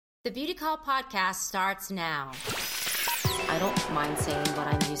The Beauty Call podcast starts now. I don't mind saying what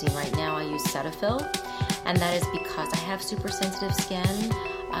I'm using right now. I use Cetaphil, and that is because I have super sensitive skin.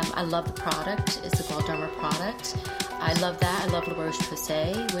 I love the product. It's a Galderma product. I love that. I love La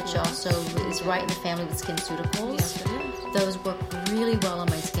Roche-Posay, which also is right in the family with SkinCeuticals. Yes, it is. Those work really well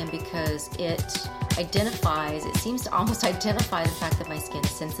on my skin because it seems to almost identify the fact that my skin is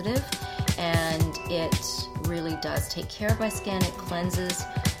sensitive, and it really does take care of my skin. It cleanses.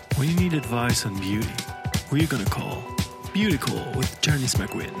 When you need advice on beauty, who are you gonna call? Beauty Call with Janice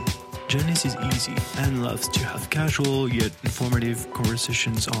McQueen. Janice is easy and loves to have casual yet informative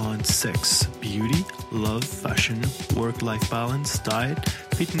conversations on sex, beauty, love, fashion, work-life balance, diet,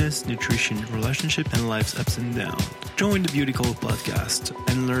 fitness, nutrition, relationship, and life's ups and downs. Join the Beauty Call podcast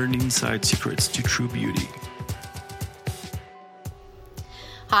and learn inside secrets to true beauty.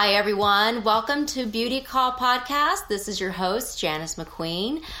 Hi, everyone. Welcome to Beauty Call Podcast. This is your host, Janice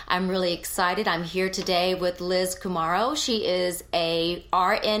McQueen. I'm really excited. I'm here today with Liz Kumaro. She is a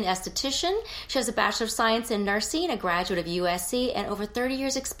RN esthetician. She has a Bachelor of Science in Nursing, a graduate of USC, and over 30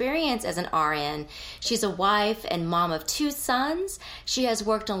 years experience as an RN. She's a wife and mom of 2 sons. She has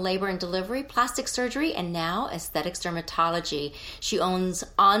worked on labor and delivery, plastic surgery, and now aesthetics dermatology. She owns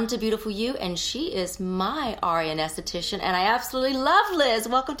On to Beautiful You, and she is my RN esthetician, and I absolutely love Liz.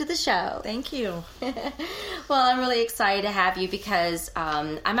 Welcome to the show. Thank you. Well, I'm really excited to have you because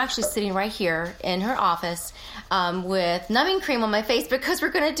I'm actually sitting right here in her office with numbing cream on my face because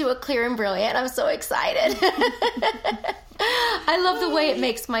we're going to do a Clear and Brilliant. I'm so excited. I love the way it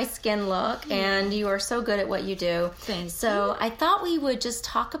makes my skin look, and you are so good at what you do. Thanks. So I thought we would just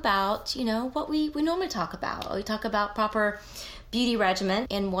talk about, what we normally talk about. We talk about proper beauty regimen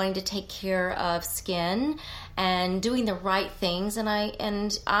and wanting to take care of skin and doing the right things. And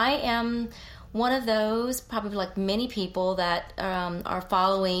I am one of those, probably like many people that are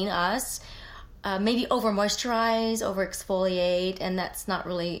following us, maybe over moisturize, over exfoliate, and that's not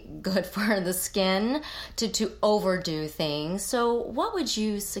really good for the skin to overdo things. So what would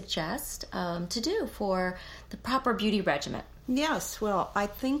you suggest to do for the proper beauty regimen? Yes, well, I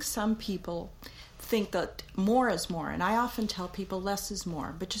think some people think that more is more, and I often tell people less is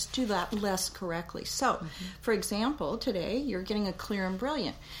more, but just do that less correctly. So, for example, today you're getting a Clear and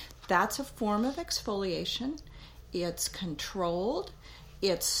Brilliant. That's a form of exfoliation. It's controlled.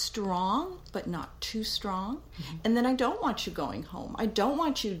 It's strong, but not too strong. And then I don't want you going home. I don't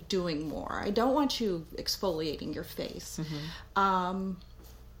want you doing more. I don't want you exfoliating your face.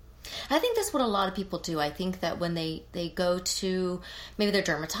 I think that's what a lot of people do. I think that when they go to maybe their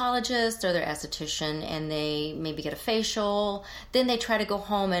dermatologist or their esthetician and they maybe get a facial, then they try to go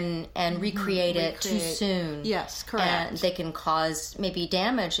home and recreate it too soon. Yes, correct. And they can cause maybe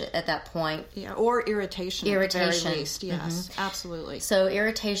damage at that point. Yeah, or irritation. At the very least. Yes, absolutely. So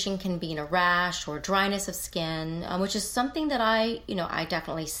irritation can be in a rash or dryness of skin, which is something that I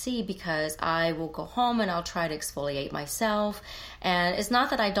definitely see because I will go home and I'll try to exfoliate myself. And it's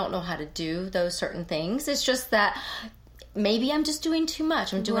not that I don't know how to do those certain things. It's just that maybe I'm just doing too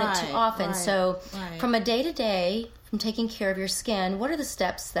much. I'm doing it too often. So from a day-to-day, from taking care of your skin, what are the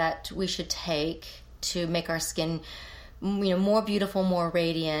steps that we should take to make our skin more beautiful, more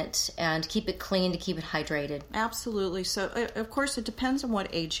radiant, and keep it clean, to keep it hydrated? Absolutely. So, of course, it depends on what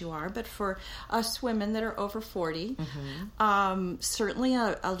age you are, but for us women that are over 40, certainly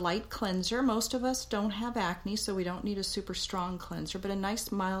a light cleanser. Most of us don't have acne, so we don't need a super strong cleanser, but a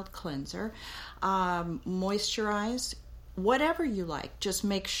nice mild cleanser. Moisturize, whatever you like. Just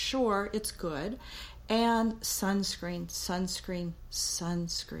make sure it's good. And sunscreen, sunscreen,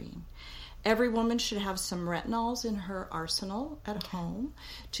 sunscreen. Every woman should have some retinols in her arsenal at home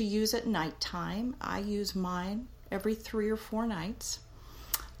to use at nighttime. I use mine every 3 or 4 nights.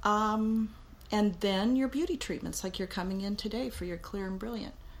 And then your beauty treatments, like you're coming in today for your Clear and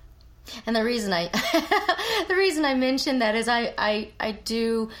Brilliant. And the reason I mentioned that is I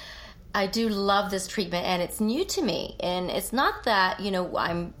do love this treatment, and it's new to me. And it's not that,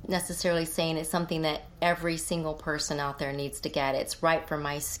 I'm necessarily saying it's something that every single person out there needs to get. It's right for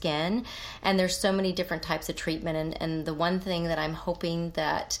my skin. And there's so many different types of treatment. And the one thing that I'm hoping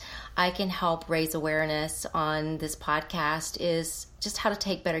that I can help raise awareness on this podcast is just how to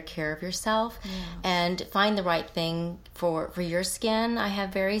take better care of yourself and find the right thing for your skin. I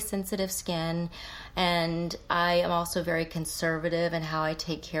have very sensitive skin, and I am also very conservative in how I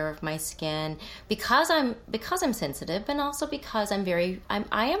take care of my skin because I'm sensitive, and also because I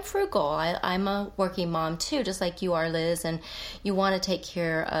am frugal. I'm a working mom too, just like you are, Liz, and you want to take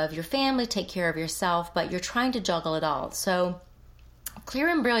care of your family, take care of yourself, but you're trying to juggle it all. So Clear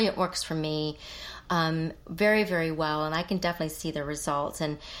and Brilliant works for me very, very well, and I can definitely see the results.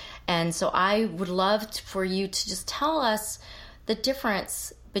 And so I would love for you to just tell us the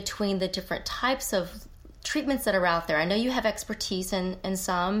difference between the different types of treatments that are out there. I know you have expertise in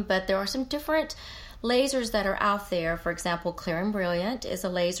some, but there are some different lasers that are out there. For example, Clear and Brilliant is a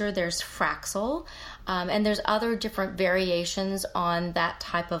laser. There's Fraxel, and there's other different variations on that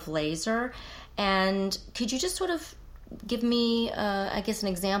type of laser. And could you just sort of give me, I guess, an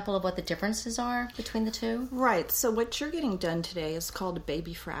example of what the differences are between the two? Right. So what you're getting done today is called a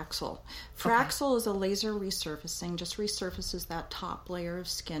baby Fraxel. Fraxel is a laser resurfacing, just resurfaces that top layer of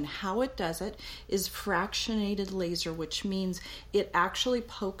skin. How it does it is fractionated laser, which means it actually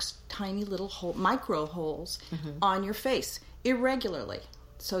pokes tiny little micro holes on your face irregularly.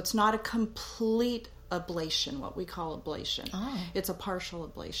 So it's not a complete ablation, what we call ablation. It's a partial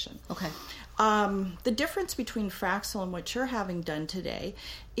ablation. Okay. The difference between Fraxel and what you're having done today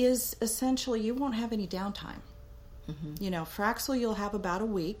is essentially you won't have any downtime. Fraxel you'll have about a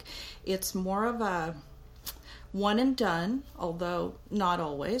week. It's more of a one and done, although not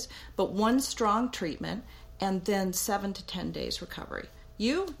always, but one strong treatment and then 7 to 10 days recovery.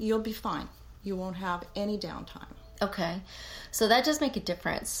 You'll be fine. You won't have any downtime. Okay, so that does make a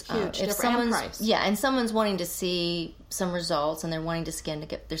difference. Huge if difference. someone's, And price. Yeah, and someone's wanting to see some results, and they're wanting their skin to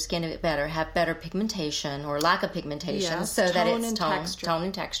get better, have better pigmentation or lack of pigmentation, Yes, so that tone it's and texture. tone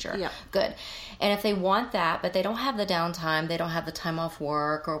and texture. Yeah. Good. And if they want that, but they don't have the downtime, they don't have the time off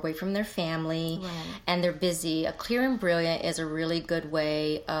work or away from their family, Right. and they're busy, a Clear and Brilliant is a really good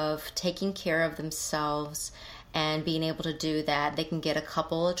way of taking care of themselves and being able to do that. They can get a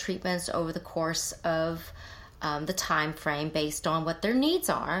couple of treatments over the course of the time frame based on what their needs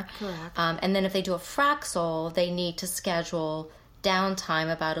are. Correct. And then if they do a Fraxel, they need to schedule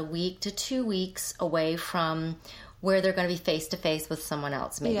downtime about a week to 2 weeks away from where they're going to be face-to-face with someone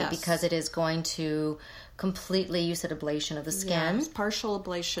else, maybe, Yes. because it is going to completely, you said ablation of the skin. Yes, partial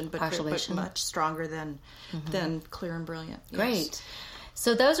ablation, but much stronger than Clear and Brilliant. Yes. Great.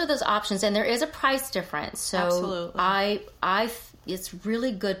 So those are those options, and there is a price difference. So Absolutely. It's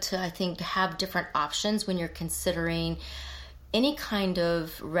really good to, I think, have different options when you're considering any kind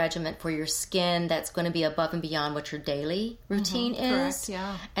of regimen for your skin that's going to be above and beyond what your daily routine is. Correct,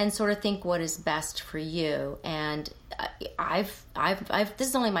 yeah. And sort of think what is best for you. And I've this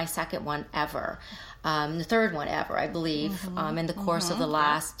is only my second one ever. The third one ever, I believe, in the course of the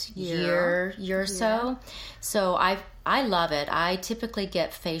last year or so. So I love it. I typically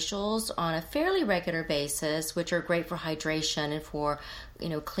get facials on a fairly regular basis, which are great for hydration and for,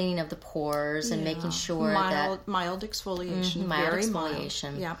 cleaning of the pores and making sure mild exfoliation, mild very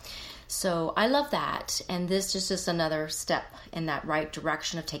exfoliation. mild. Yeah. So I love that, and this is just another step in that right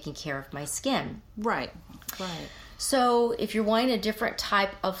direction of taking care of my skin. Right. So if you're wanting a different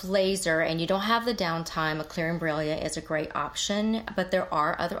type of laser and you don't have the downtime, a Clear and Brilliant is a great option, but there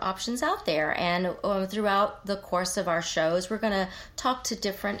are other options out there. And throughout the course of our shows, we're going to talk to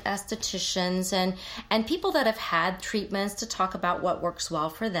different estheticians and people that have had treatments to talk about what works well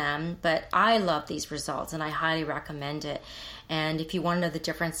for them. But I love these results, and I highly recommend it. And if you want to know the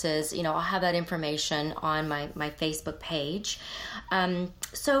differences, I'll have that information on my Facebook page.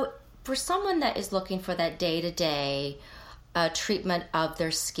 So for someone that is looking for that day-to-day treatment of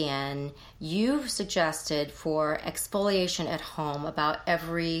their skin, you've suggested for exfoliation at home about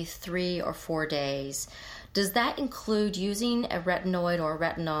every 3 or 4 days. Does that include using a retinoid or a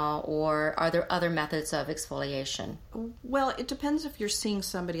retinol, or are there other methods of exfoliation? Well, it depends if you're seeing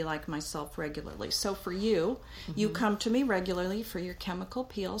somebody like myself regularly. So for you, you come to me regularly for your chemical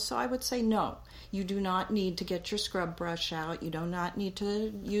peel, so I would say no. You do not need to get your scrub brush out. You do not need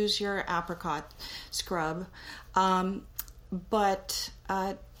to use your apricot scrub. I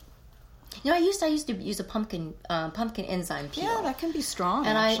used to use a pumpkin enzyme peel. Yeah, that can be strong,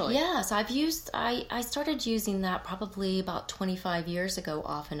 and actually. I started using that probably about 25 years ago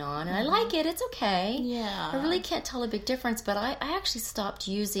off and on, and I like it. It's okay. Yeah. I really can't tell a big difference, but I actually stopped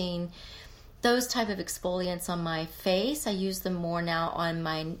using those type of exfoliants on my face. I use them more now on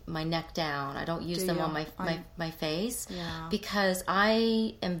my neck down. I don't use them on my face because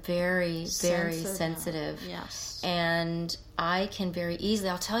I am very, very sensitive. Yes. And I can very easily,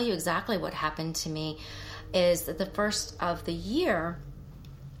 I'll tell you exactly what happened to me, is that the first of the year,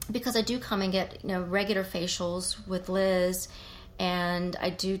 because I do come and get regular facials with Liz, and I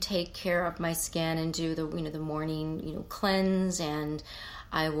do take care of my skin and do the the morning cleanse, and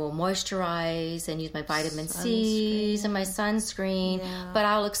I will moisturize and use my vitamin C's and my sunscreen, but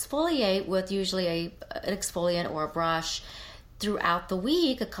I'll exfoliate with usually an exfoliant or a brush throughout the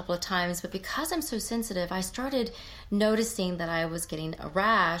week a couple of times, but because I'm so sensitive, I started noticing that I was getting a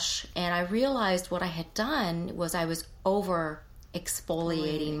rash, and I realized what I had done was I was over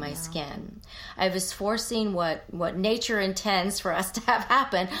exfoliating my skin. I was forcing what nature intends for us to have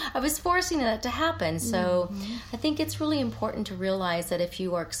happen. I was forcing that to happen. So I think it's really important to realize that if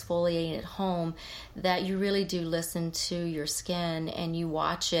you are exfoliating at home, that you really do listen to your skin and you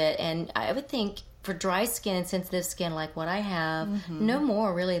watch it. And I would think for dry skin and sensitive skin like what I have, no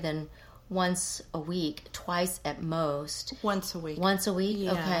more really than once a week, twice at most. Once a week. Once a week?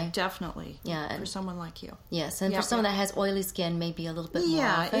 Yeah, okay. Definitely. Yeah. For someone like you. Yes, and for someone that has oily skin, maybe a little bit more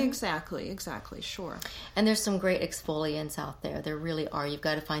often. Exactly, sure. And there's some great exfoliants out there. There really are. You've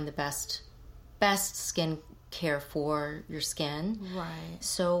got to find the best skin care for your skin. Right.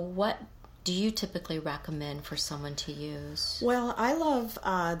 So what do you typically recommend for someone to use? Well, I love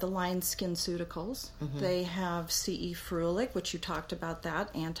the line SkinCeuticals. They have CE Ferulic, which you talked about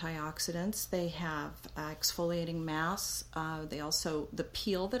that, antioxidants. They have exfoliating masks. They also, the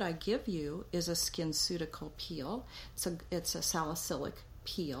peel that I give you is a SkinCeutical peel. It's a salicylic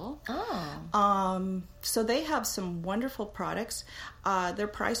peel. So they have some wonderful products. Their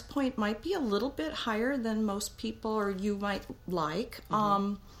price point might be a little bit higher than most people or you might like.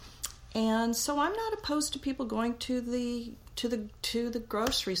 And so I'm not opposed to people going to the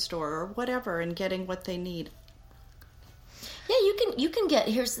grocery store or whatever and getting what they need. Yeah, you can get,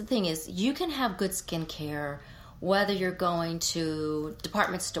 here's the thing is, you can have good skincare whether you're going to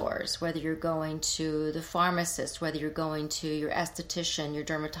department stores, whether you're going to the pharmacist, whether you're going to your esthetician, your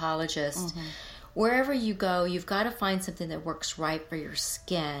dermatologist. Wherever you go, you've got to find something that works right for your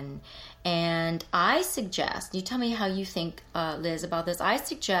skin. And I suggest, you tell me how you think, Liz, about this. I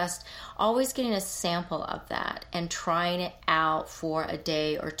suggest always getting a sample of that and trying it out for a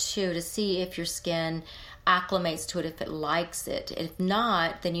day or two to see if your skin acclimates to it, if it likes it. If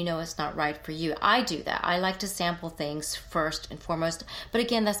not, then you know it's not right for you. I do that. I like to sample things first and foremost. But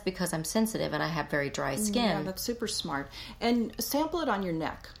again, that's because I'm sensitive and I have very dry skin. Yeah, that's super smart. And sample it on your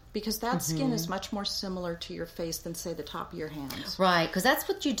neck, because that skin is much more similar to your face than, say, the top of your hands. Right, because that's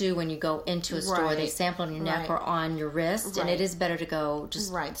what you do when you go into a store. Right. They sample on your neck or on your wrist, and it is better to go just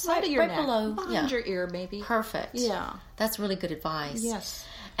side of your neck, below, behind your ear, maybe. Perfect. Yeah, that's really good advice. Yes,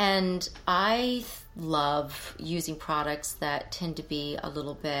 and I love using products that tend to be a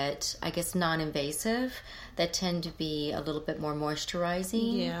little bit, I guess, non-invasive, that tend to be a little bit more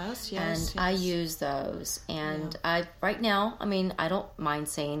moisturizing. Yes. And I use those. And right now, I mean, I don't mind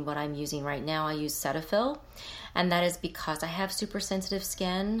saying what I'm using right now. I use Cetaphil, and that is because I have super sensitive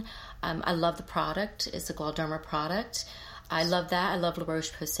skin. I love the product. It's a Galderma product. I love that. I love La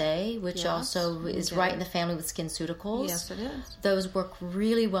Roche-Posay, which also is right in the family with SkinCeuticals. Yes, it is. Those work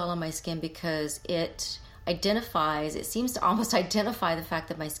really well on my skin because it seems to almost identify the fact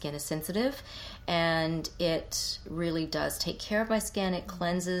that my skin is sensitive, and it really does take care of my skin. It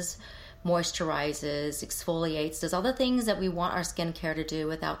cleanses, moisturizes, exfoliates, does all the things that we want our skincare to do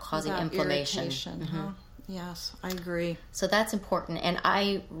without causing inflammation. Yes, I agree. So that's important, and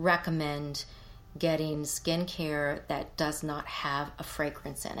I recommend getting skincare that does not have a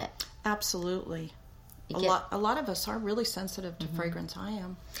fragrance in it. Absolutely. A lot of us are really sensitive to fragrance. I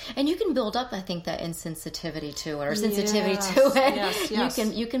am. And you can build up, I think, that insensitivity to it, or sensitivity to it. Yes.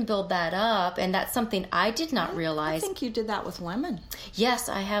 You can build that up, and that's something I did not realize. I think you did that with lemon. Yes,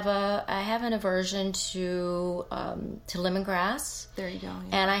 I have an aversion to lemongrass. There you go.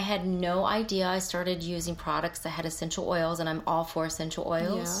 Yeah. And I had no idea. I started using products that had essential oils, and I'm all for essential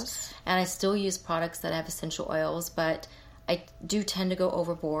oils. Yes. And I still use products that have essential oils, but I do tend to go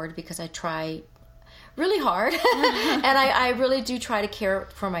overboard because I try really hard and I really do try to care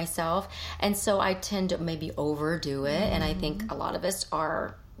for myself, and so I tend to maybe overdo it. And I think a lot of us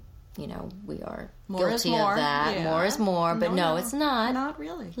are, we are more guilty of that. Yeah. More is more, but no, it's not. Not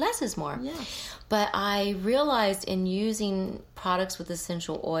really. Less is more. Yes. But I realized in using products with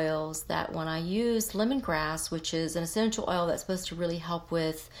essential oils that when I use lemongrass, which is an essential oil that's supposed to really help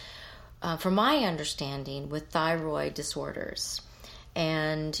with, from my understanding, with thyroid disorders.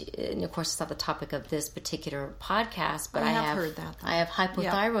 And of course, it's not the topic of this particular podcast, but I have heard that. I have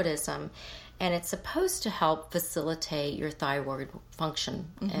hypothyroidism, and it's supposed to help facilitate your thyroid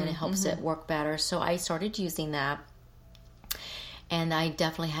function, and it helps it work better. So I started using that, and I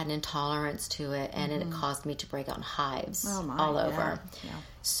definitely had an intolerance to it, and it caused me to break out in hives all over. Yeah.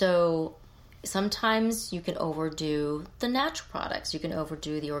 So sometimes you can overdo the natural products. You can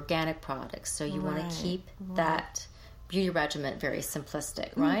overdo the organic products. So you want to keep that beauty regimen very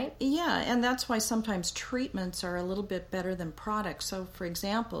simplistic, right? Yeah, and that's why sometimes treatments are a little bit better than products. So, for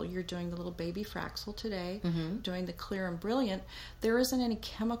example, you're doing the little baby Fraxel today, doing the Clear and Brilliant. There isn't any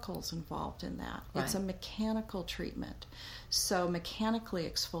chemicals involved in that. Right. It's a mechanical treatment, so mechanically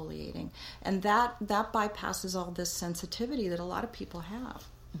exfoliating. And that bypasses all this sensitivity that a lot of people have.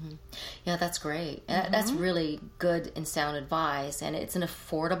 Yeah, that's great. That's really good and sound advice, and it's an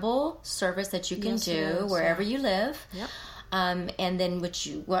affordable service that you can do wherever you live. Yep. And then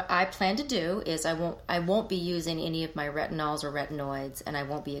what I plan to do is I won't be using any of my retinols or retinoids, and I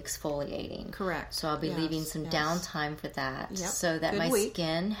won't be exfoliating. Correct. So I'll be leaving some downtime for that, so that my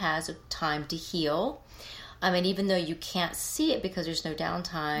skin has time to heal. And even though you can't see it because there's no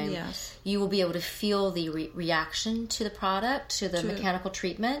downtime, you will be able to feel the reaction to the product, to the mechanical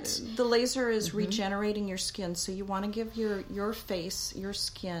treatment. The laser is regenerating your skin, so you want to give your face, your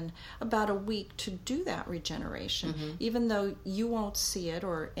skin, about a week to do that regeneration. Even though you won't see it,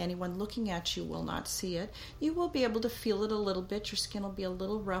 or anyone looking at you will not see it, you will be able to feel it a little bit. Your skin will be a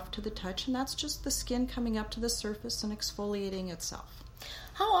little rough to the touch, and that's just the skin coming up to the surface and exfoliating itself.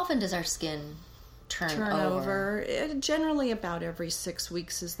 How often does our skin turn over? Generally about every 6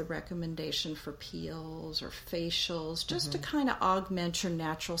 weeks is the recommendation for peels or facials, just to kind of augment your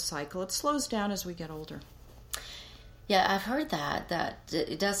natural cycle. It slows down as we get older. Yeah, I've heard that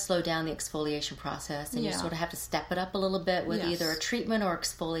it does slow down the exfoliation process, and you sort of have to step it up a little bit with either a treatment or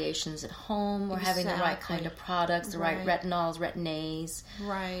exfoliations at home, or having the right kind of products, the right retinols, retin-A's.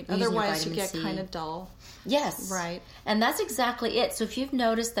 Right. Otherwise you get kind of dull. Yes. Right. And that's exactly it. So if you've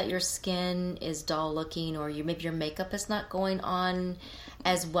noticed that your skin is dull looking, or maybe your makeup is not going on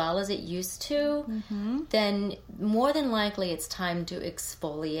as well as it used to, then more than likely it's time to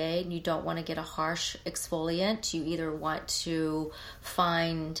exfoliate. You don't want to get a harsh exfoliant. You either want to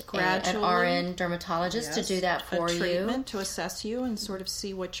find an RN dermatologist to do that for a you. Treatment to assess you and sort of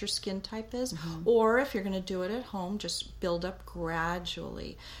see what your skin type is. Or if you're going to do it at home, just build up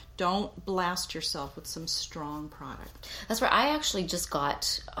gradually. Don't blast yourself with some strong product. That's right. I actually just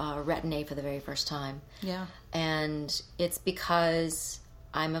got Retin-A for the very first time. Yeah. And it's because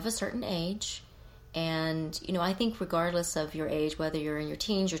I'm of a certain age, and I think regardless of your age, whether you're in your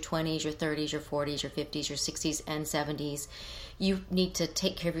teens, your 20s, your 30s, your 40s, your 50s, your 60s, and 70s, you need to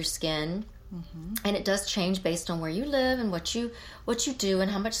take care of your skin. And it does change based on where you live and what you do and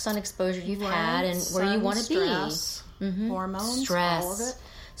how much sun exposure you've had and where you want to be. Hormones, stress. all of it.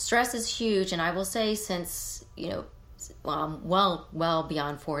 Stress is huge, and I will say since, well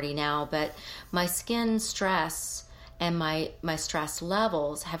beyond 40 now, but my skin stress and my stress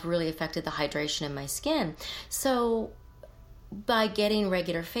levels have really affected the hydration in my skin. So by getting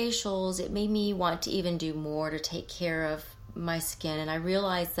regular facials, it made me want to even do more to take care of my skin. And I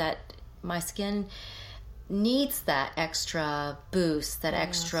realized that my skin needs that extra boost, that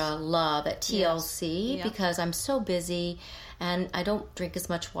extra love, that TLC, because I'm so busy and I don't drink as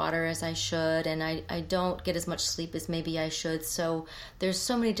much water as I should, and I don't get as much sleep as maybe I should. So there's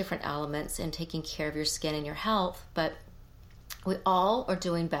so many different elements in taking care of your skin and your health, but we all are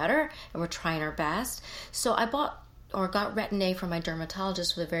doing better and we're trying our best. So I got Retin-A from my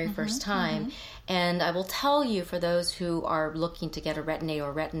dermatologist for the very first time. And I will tell you, for those who are looking to get a Retin-A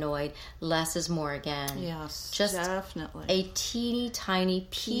or retinoid, less is more again. Yes, just definitely. A teeny tiny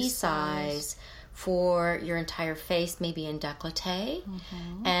pea size for your entire face, maybe in décolleté.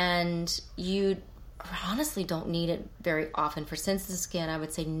 And you honestly don't need it very often. For sensitive skin, I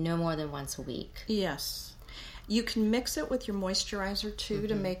would say no more than once a week. Yes. You can mix it with your moisturizer, too,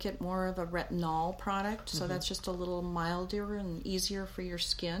 to make it more of a retinol product. So that's just a little milder and easier for your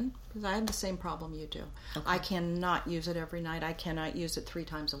skin. Because I have the same problem you do. Okay. I cannot use it every night. I cannot use it 3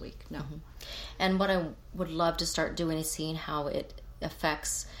 times a week. No. And what I would love to start doing is seeing how it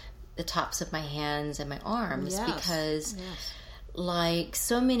affects the tops of my hands and my arms. Because like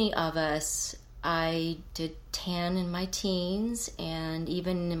so many of us, I did tan in my teens and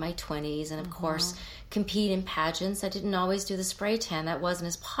even in my 20s, and of course compete in pageants. I didn't always do the spray tan. That wasn't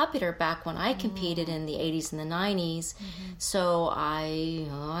as popular back when I competed in the 80s and the 90s. So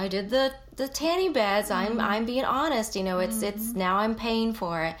I did the tanning beds. I'm being honest. It's now I'm paying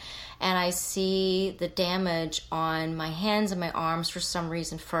for it, and I see the damage on my hands and my arms for some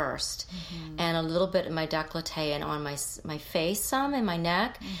reason first, and a little bit in my décolleté and on my face, some in my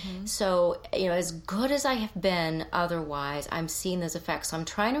neck. So as good as I have been otherwise, I'm seeing those effects. So I'm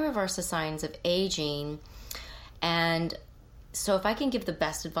trying to reverse the signs of aging. And so if I can give the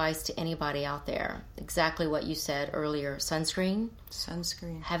best advice to anybody out there, exactly what you said earlier: sunscreen,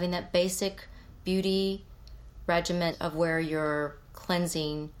 having that basic beauty regimen of where you're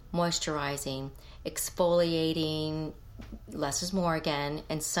cleansing, moisturizing, exfoliating less is more again,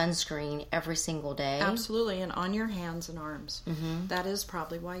 and sunscreen every single day. Absolutely, and on your hands and arms. That is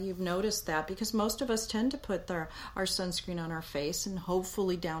probably why you've noticed that, because most of us tend to put our sunscreen on our face and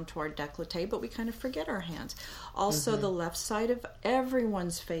hopefully down to our décolleté, but we kind of forget our hands. Also, the left side of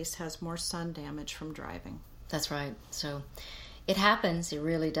everyone's face has more sun damage from driving. That's right. So it happens. It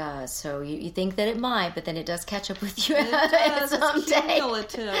really does. So you think that it might, but then it does catch up with you It someday. It's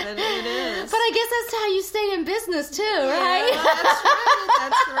cumulative. It is. But I guess that's how you stay in business too, right? Yeah,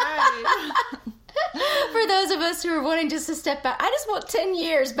 that's right. For those of us who are wanting just to step back, I just want 10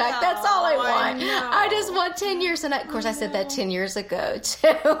 years back. That's all I want. I just want 10 years. And of course, I said that 10 years ago, too.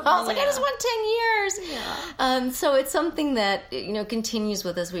 I was like, I just want 10 years. Yeah. So it's something that, continues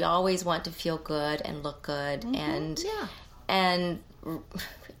with us. We always want to feel good and look good. And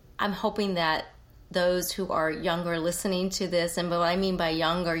I'm hoping that those who are younger listening to this, and what I mean by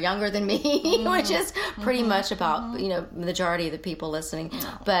younger than me, which is pretty much about, majority of the people listening.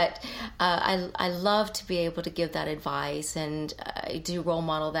 But I love to be able to give that advice, and I do role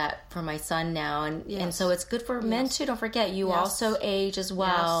model that for my son now. And so it's good for men too. Don't forget, you also age as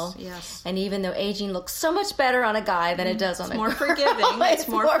well. Yes. And even though aging looks so much better on a guy than it does on a girl. It's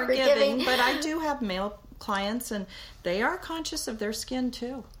more forgiving. But I do have male clients, and they are conscious of their skin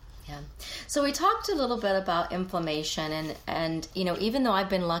too. Yeah. So we talked a little bit about inflammation, and even though I've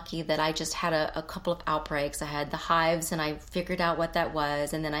been lucky that I just had a couple of outbreaks, I had the hives and I figured out what that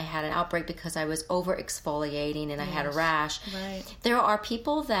was, and then I had an outbreak because I was over exfoliating and I had a rash. Right. There are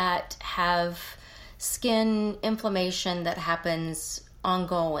people that have skin inflammation that happens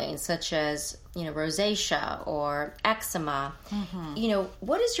ongoing, such as rosacea or eczema.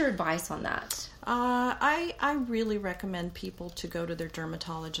 What is your advice on that? I really recommend people to go to their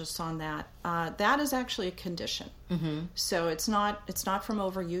dermatologists on that. That is actually a condition. So it's not from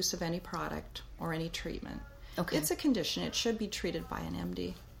overuse of any product or any treatment. Okay. It's a condition. It should be treated by an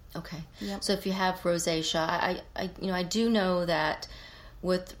MD. Okay. Yep. So if you have rosacea, I do know that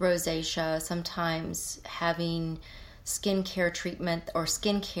with rosacea, sometimes having skincare treatment or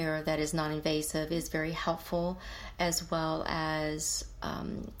skincare that is non-invasive is very helpful, as well as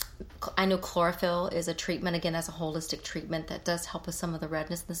I know chlorophyll is a treatment. Again, that's a holistic treatment that does help with some of the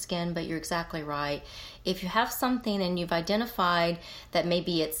redness in the skin, but you're exactly right. If you have something and you've identified that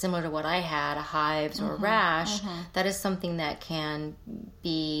maybe it's similar to what I had, a hives or a rash, that is something that can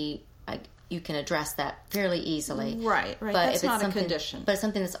be, you can address that fairly easily. Right. But That's if it's not a something, condition. But it's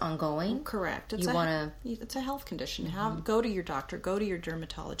something that's ongoing. Correct. It's a health condition. Go to your doctor, go to your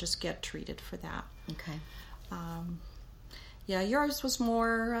dermatologist, get treated for that. Okay. Yours was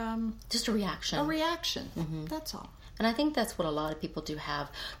more just a reaction. A reaction. That's all. And I think that's what a lot of people do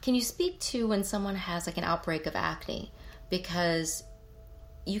have. Can you speak to when someone has like an outbreak of acne? Because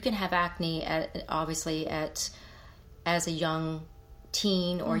you can have acne as a young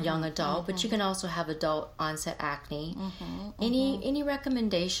teen or young adult, but you can also have adult onset acne. Any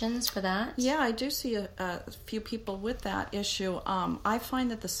recommendations for that? Yeah, I do see a few people with that issue. I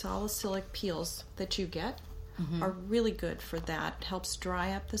find that the salicylic peels that you get are really good for that. It helps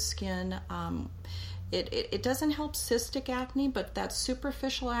dry up the skin. It doesn't help cystic acne, but that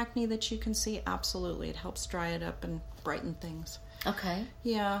superficial acne that you can see, absolutely, it helps dry it up and brighten things. Okay.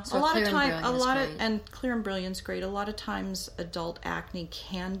 Yeah. So a lot of time, and Clear and Brilliant's great. A lot of times adult acne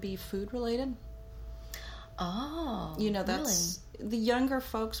can be food related. Oh. That's really? The younger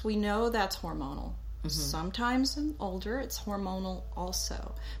folks, we know that's hormonal. Sometimes in older it's hormonal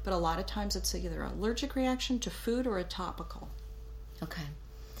also. But a lot of times it's either an allergic reaction to food or a topical. Okay.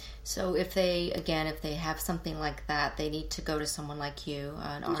 So if they have something like that, they need to go to someone like you,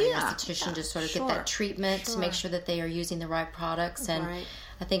 an RN esthetician, to sort of get that treatment to make sure that they are using the right products. And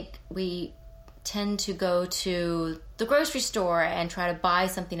I think we tend to go to the grocery store and try to buy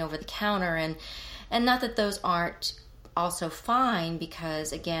something over the counter, and not that those aren't also fine,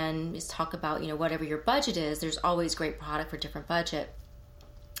 because again, let's talk about whatever your budget is. There's always great product for different budget.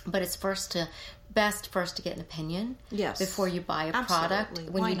 But it's best first to get an opinion before you buy a product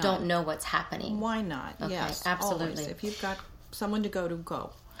when you don't know what's happening. Why not? Okay, yes, absolutely. Always. If you've got someone to go to,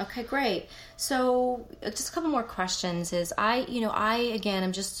 go. Okay, great. So just a couple more questions is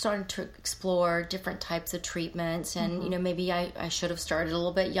I'm just starting to explore different types of treatments, and maybe I should have started a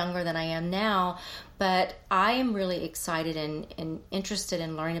little bit younger than I am now, but I am really excited and interested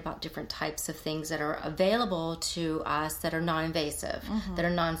in learning about different types of things that are available to us that are non-invasive, that are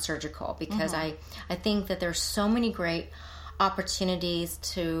non-surgical, because I think that there's so many great opportunities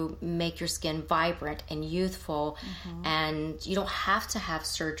to make your skin vibrant and youthful, and you don't have to have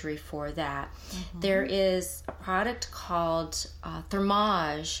surgery for that. There is a product called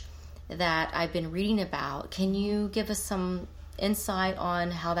Thermage that I've been reading about. Can you give us some insight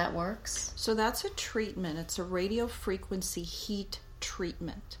on how that works? So that's a treatment. It's a radio frequency heat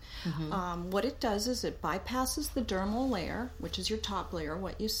treatment. What it does is it bypasses the dermal layer, which is your top layer,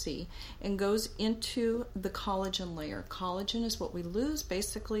 what you see, and goes into the collagen layer. Collagen is what we lose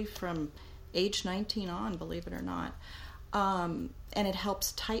basically from age 19 on, believe it or not. And it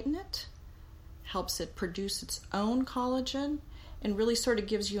helps tighten it, helps it produce its own collagen, and really sort of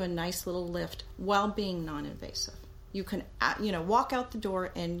gives you a nice little lift while being non-invasive. You can, walk out the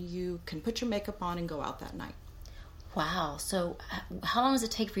door and you can put your makeup on and go out that night. Wow. So how long does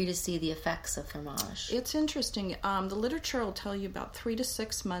it take for you to see the effects of Thermage? It's interesting. The literature will tell you about 3 to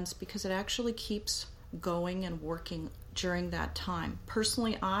 6 months because it actually keeps going and working during that time.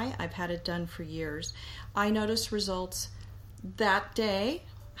 Personally, I've had it done for years. I notice results that day.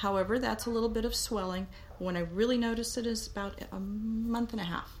 However, that's a little bit of swelling. When I really notice it is about a month and a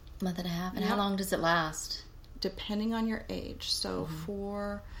half. Month and a half? And Yep. how long does it last? Depending on your age. So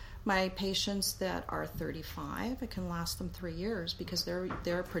for my patients that are 35, it can last them 3 years because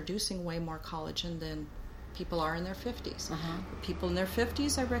they're producing way more collagen than people are in their 50s. People in their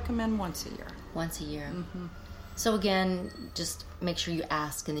 50s, I recommend once a year. Once a year. So again, just make sure you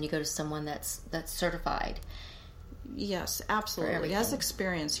ask, and then you go to someone that's certified. Yes, absolutely. Has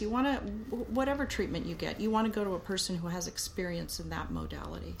experience. You want to, whatever treatment you get, you want to go to a person who has experience in that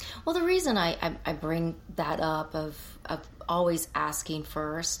modality. Well, the reason I bring that up of always asking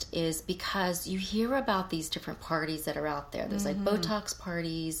first is because you hear about these different parties that are out there. There's like Botox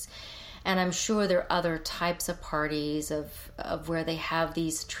parties, and I'm sure there are other types of parties of where they have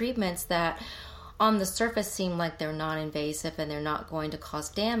these treatments that on the surface seem like they're non-invasive and they're not going to cause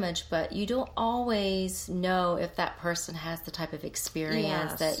damage, but you don't always know if that person has the type of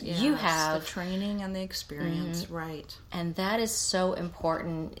experience that you have. The training and the experience, right. And that is so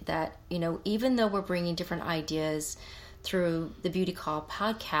important that, even though we're bringing different ideas through the Beauty Call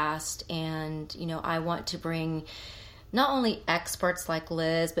podcast, and, I want to bring not only experts like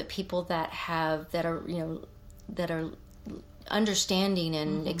Liz, but people that are understanding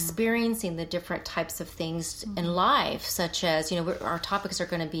and experiencing the different types of things in life, such as our topics are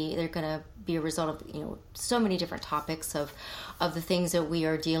going to be a result of so many different topics of the things that we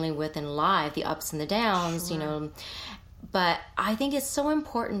are dealing with in life, the ups and the downs. But I think it's so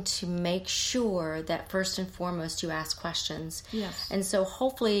important to make sure that first and foremost you ask questions. Yes. And so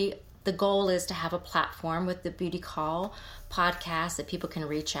hopefully the goal is to have a platform with the Beauty Call podcast that people can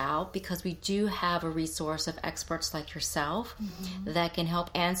reach out, because we do have a resource of experts like yourself that can help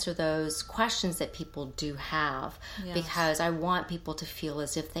answer those questions that people do have. Yes. Because I want people to feel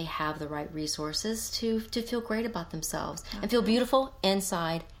as if they have the right resources to feel great about themselves and feel beautiful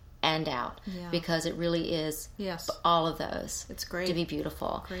inside and out, because it really is all of those. It's great to be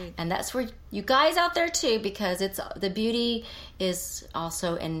beautiful. Great. And that's for you guys out there too, because it's the beauty is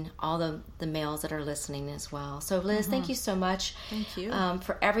also in all the males that are listening as well. So Liz, thank you so much. Thank you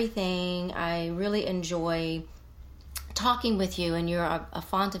for everything. I really enjoy talking with you, and you're a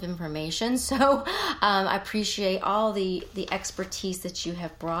font of information, so I appreciate all the expertise that you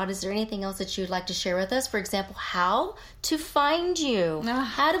have brought. Is there anything else that you'd like to share with us? For example, how to find you?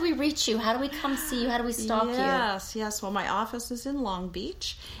 How do we reach you? How do we come see you? How do we stalk you? Yes. Well, my office is in Long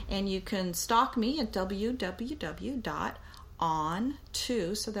Beach, and you can stalk me at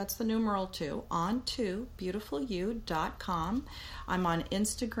www.on2, so that's the numeral 2, on2beautifulyou.com. I'm on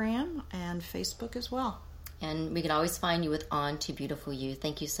Instagram and Facebook as well. And we can always find you with On to Beautiful You.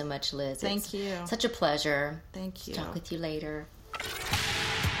 Thank you so much, Liz. Thank you. Such a pleasure. Thank you. Talk with you later.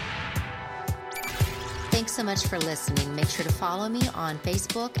 Thanks so much for listening. Make sure to follow me on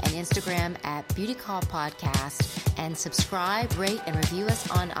Facebook and Instagram at Beauty Call Podcast, and subscribe, rate, and review us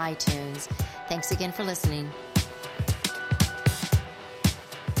on iTunes. Thanks again for listening.